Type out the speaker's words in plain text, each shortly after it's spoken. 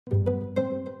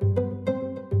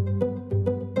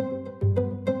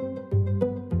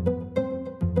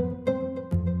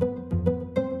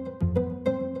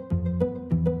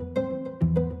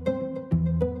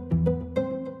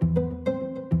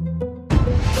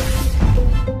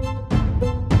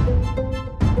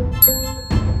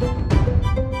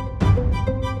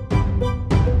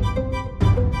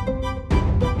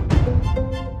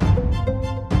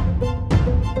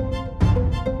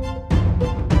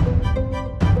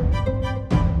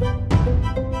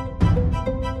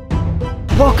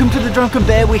Welcome to the Drunken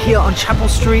Bear. We're here on Chapel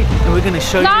Street and we're going to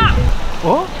show you...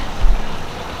 What?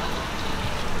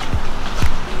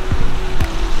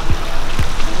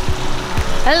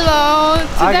 Hello!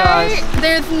 Hi Today guys.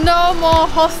 There's no more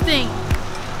hosting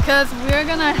because we're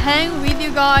gonna hang with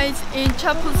you guys in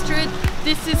Chapel Street.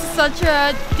 This is such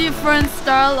a different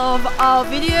style of our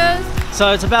videos.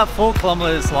 So it's about 4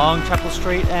 kilometers long, Chapel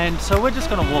Street, and so we're just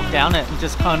going to walk down it and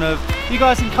just kind of, you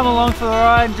guys can come along for the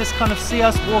ride and just kind of see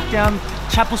us walk down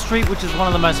Chapel Street, which is one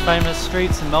of the most famous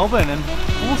streets in Melbourne, and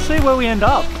we'll see where we end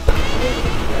up.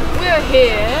 We're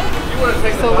here,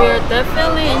 so we're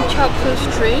definitely in Chapel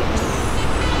Street.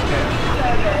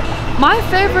 My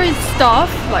favorite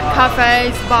stuff, like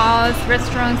cafes, bars,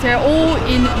 restaurants, they're all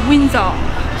in Windsor.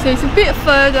 So it's a bit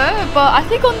further, but I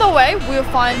think on the way we'll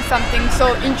find something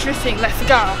so interesting. Let's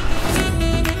go!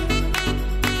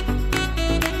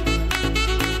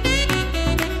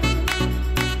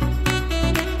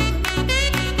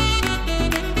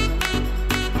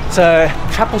 So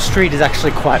Chapel Street is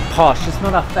actually quite posh. It's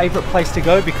not our favourite place to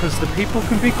go because the people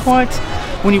can be quite...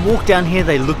 When you walk down here,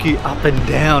 they look you up and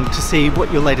down to see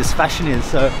what your latest fashion is.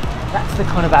 So that's the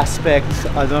kind of aspect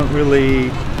I don't really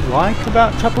like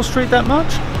about Chapel Street that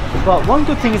much. But one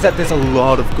good thing is that there's a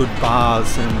lot of good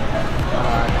bars and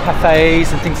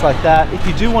cafes and things like that. If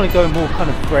you do want to go more kind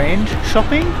of brand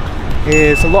shopping,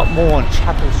 there's a lot more on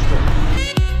Chapel Street.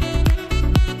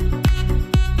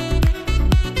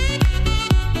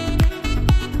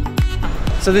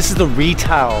 So this is the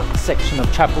retail section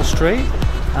of Chapel Street.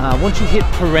 Once you hit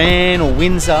Paran or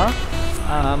Windsor,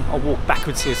 I'll walk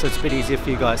backwards here so it's a bit easier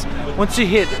for you guys. Once you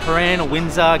hit Paran or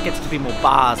Windsor, it gets to be more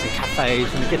bars and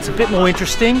cafes, and it gets a bit more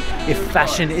interesting if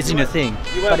fashion isn't your thing.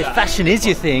 But if fashion is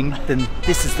your thing, then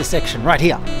this is the section right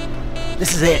here.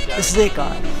 This is it. This is it,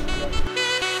 guys.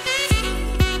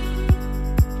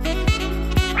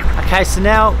 Okay, so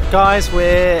now, guys,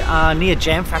 we're near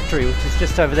Jam Factory, which is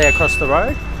just over there across the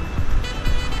road.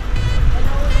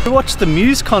 We watched the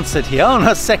Muse concert here on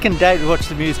our second date. We watched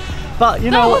the Muse. But you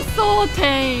know, that was so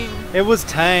tame. It was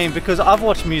tame because I've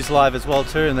watched Muse live as well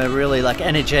too, and they're really like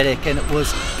energetic, and it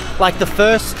was like the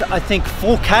first, I think,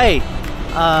 4K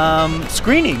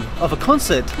screening of a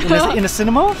concert in a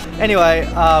cinema. Anyway,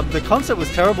 the concert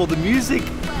was terrible. The music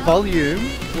volume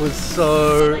was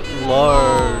so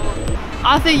low.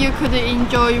 I think you could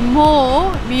enjoy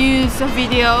more Muse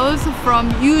videos from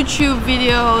YouTube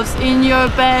videos in your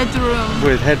bedroom.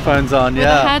 With headphones on, with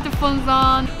yeah. Headphones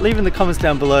on. Leave in the comments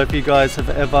down below if you guys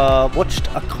have ever watched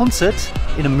a concert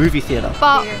in a movie theatre.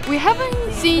 But we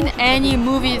haven't seen any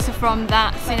movies from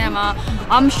that cinema.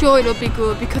 I'm sure it'll be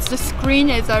good because the screen,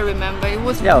 as I remember, it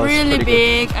was really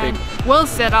big and well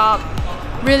set up.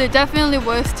 Really, definitely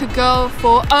worth to go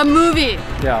for a movie.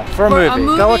 Yeah, for a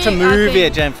movie. Go watch a movie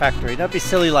at Jam Factory. Don't be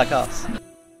silly like us.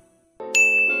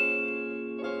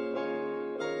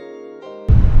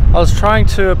 I was trying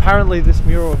to, apparently this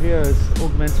mural here is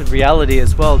augmented reality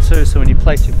as well too. So when you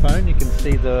place your phone, you can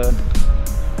see the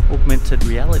augmented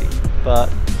reality.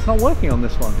 But it's not working on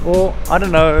this one. Or I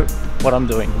don't know what I'm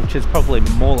doing, which is probably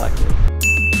more likely.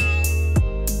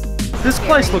 This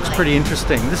place looks pretty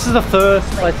interesting. This is the first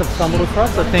place I've stumbled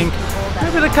across. I think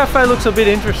maybe the cafe looks a bit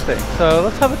interesting. So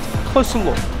let's have a closer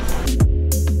look.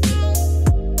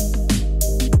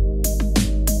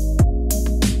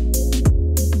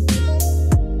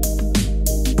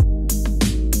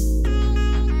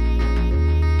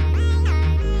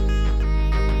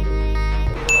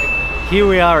 Here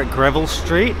we are at Greville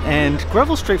Street, and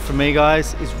Greville Street for me,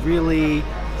 guys, is really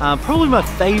probably my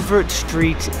favourite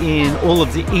street in all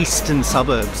of the eastern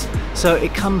suburbs. So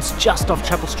it comes just off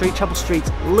Chapel Street. Chapel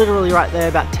Street's literally right there,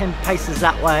 about 10 paces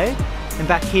that way. And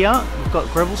back here, we've got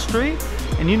Greville Street.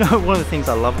 And you know, one of the things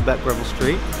I love about Greville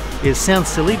Street is, sounds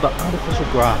silly, but artificial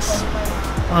grass.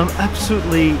 I'm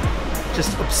absolutely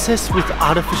just obsessed with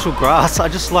artificial grass. I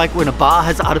just like when a bar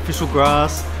has artificial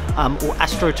grass, or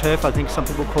astroturf, I think some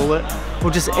people call it, or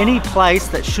just any place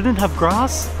that shouldn't have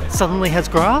grass suddenly has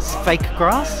grass, fake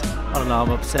grass. I don't know,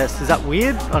 I'm obsessed. Is that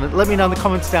weird? Let me know in the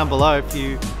comments down below if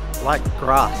you like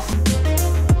grass.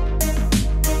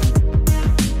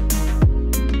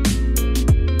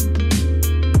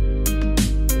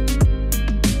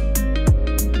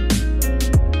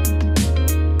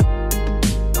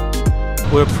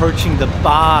 We're approaching the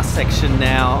bar section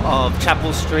now of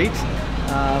Chapel Street.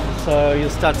 So you'll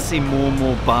start to see more and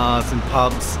more bars and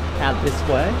pubs out this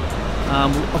way.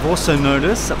 I've also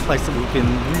noticed a place that we've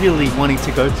been really wanting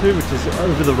to go to, which is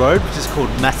over the road, which is called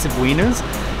Massive Wieners,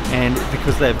 and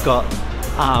because they've got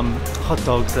hot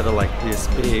dogs that are like this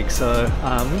big, so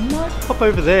we might pop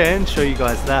over there and show you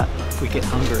guys that if we get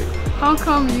hungry. How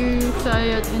come you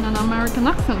say it in an American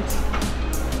accent?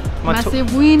 Massive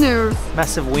wieners.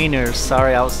 Massive wieners.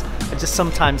 Sorry, I just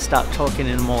sometimes start talking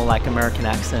in a more like American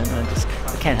accent.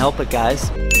 I can't help it,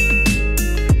 guys.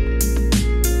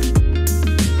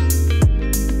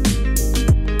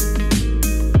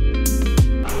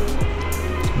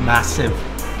 Massive.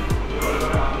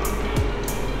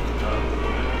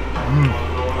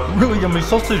 Really yummy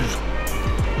sausage.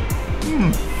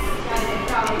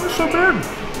 It's so good.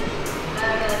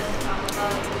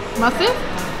 Massive?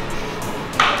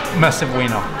 Massive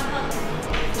wiener.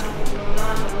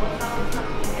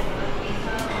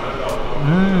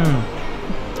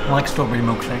 I like strawberry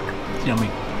milkshake. It's yummy.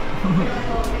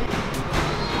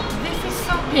 This is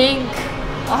so pink.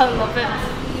 I love it.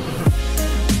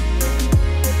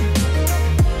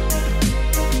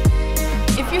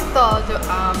 If you thought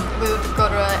we would go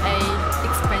to a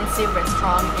expensive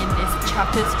restaurant in this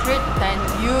Chapel Street, then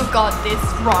you got this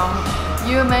wrong.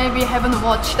 You maybe haven't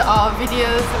watched our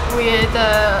videos with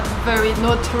very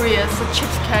notorious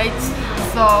cheapskates.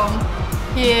 So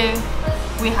here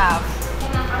we have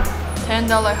 $10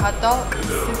 hot dog,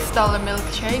 $6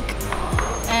 milkshake,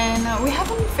 and we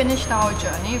haven't finished our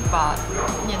journey, but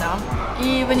you know,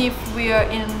 even if we are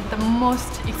in the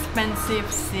most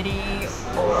expensive city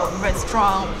or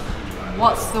restaurant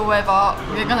whatsoever,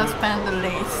 we're gonna spend the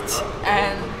least,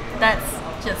 and that's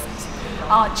just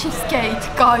our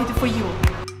cheapskate guide for you.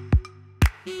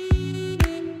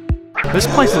 This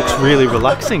place looks really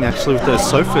relaxing actually with those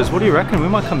sofas. What do you reckon? We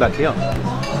might come back here.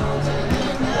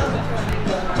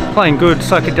 Playing good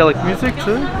psychedelic music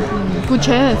too. Good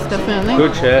chairs, definitely.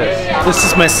 Good chairs. This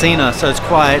is Messina, so it's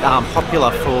quite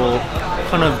popular for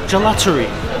kind of gelaterie.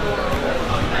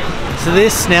 So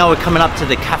this, now we're coming up to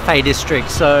the cafe district.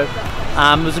 So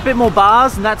there's a bit more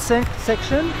bars in that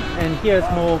section, and here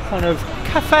it's more kind of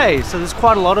cafes. So there's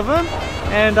quite a lot of them,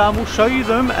 and we'll show you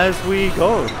them as we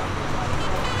go.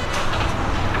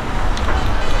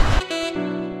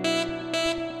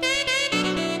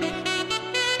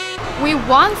 We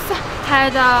once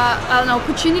had an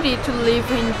opportunity to live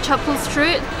in Chapel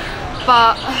Street,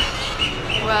 but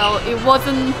well, it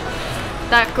wasn't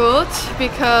that good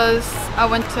because I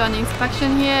went to an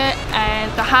inspection here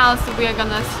and the house we are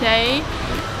gonna stay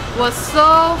was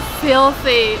so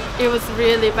filthy. It was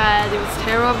really bad. It was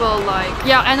terrible. Like,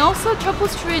 yeah, and also Chapel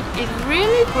Street is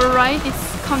really great.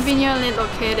 It's conveniently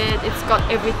located. It's got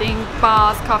everything: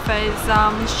 bars, cafes,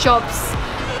 shops,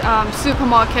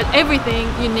 supermarket, everything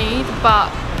you need,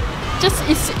 but just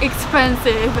it's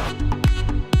expensive.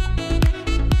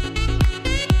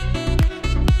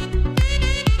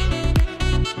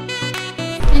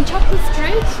 In Chapel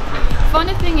Street,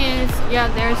 funny thing is, yeah,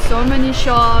 there are so many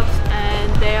shops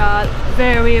and they are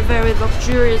very, very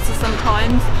luxurious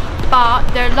sometimes, but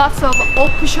there are lots of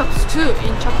open shops too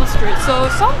in Chapel Street. So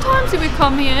sometimes we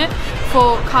come here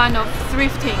for kind of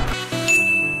thrifting.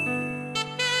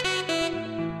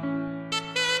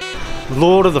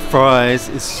 Lord of the Fries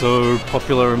is so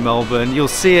popular in Melbourne. You'll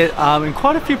see it in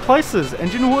quite a few places.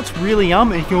 And do you know what's really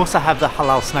yum? And you also have the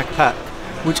halal snack pack,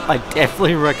 which I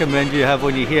definitely recommend you have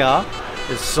when you're here.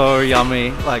 It's so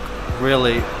yummy, like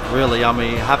really, really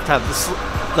yummy. You have to have this,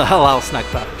 the halal snack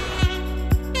pack.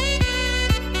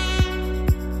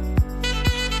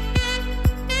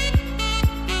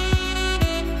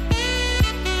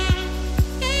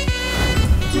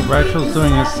 So Rachel's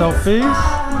doing her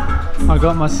selfies. I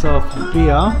got myself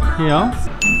beer here.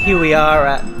 Here we are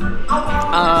at,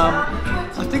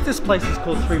 I think this place is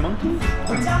called Three Monkeys.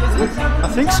 I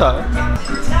think so.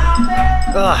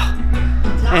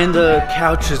 And the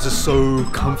couches are so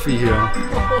comfy here.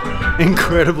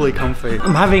 Incredibly comfy.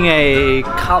 I'm having a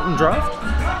Carlton Draft.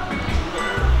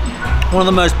 One of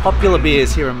the most popular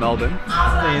beers here in Melbourne.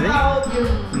 What do you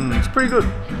think? It's pretty good.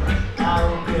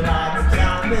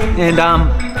 And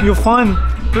you'll find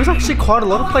there's actually quite a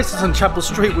lot of places on Chapel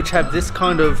Street which have this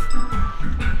kind of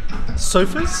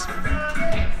sofas.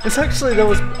 It's actually, there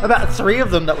was about 3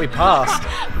 of them that we passed.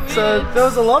 So there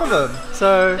was a lot of them.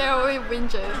 So they're all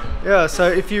Windsor. Yeah, so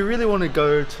if you really want to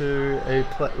go to a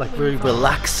like very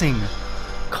relaxing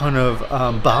kind of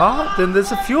bar, then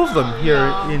there's a few of them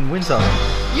here in Windsor.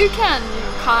 You can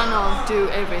kind of do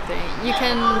everything. You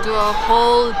can do a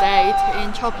whole date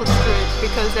in Chapel Street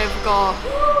because they've got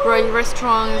great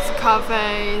restaurants,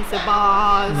 cafes,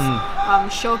 bars,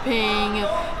 shopping,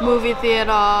 movie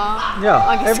theater. Yeah,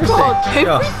 like it's everything.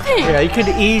 got everything. Yeah, you could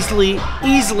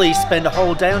easily spend a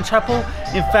whole day on Chapel.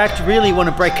 In fact, really want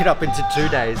to break it up into 2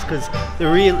 days because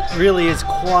there really is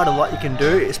quite a lot you can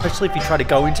do, especially if you try to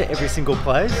go into every single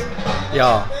place.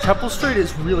 Yeah, Chapel Street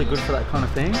is really good for that kind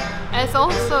of thing. as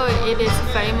also it is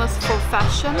famous for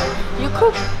fashion, you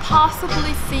could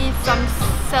possibly see some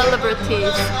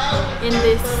celebrities in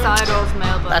this side of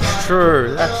Melbourne. That's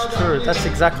true, that's true. That's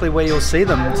exactly where you'll see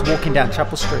them. It's walking down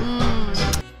Chapel Street.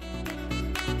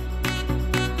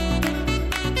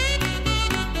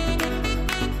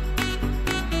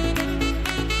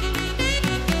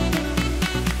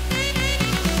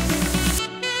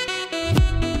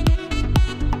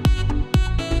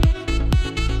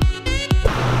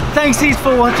 Thanks heaps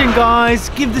for watching, guys.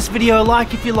 Give this video a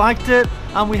like if you liked it.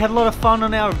 We had a lot of fun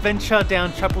on our adventure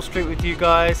down Chapel Street with you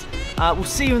guys. We'll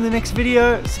see you in the next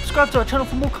video. Subscribe to our channel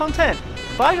for more content.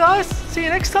 Bye guys, see you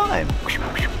next time.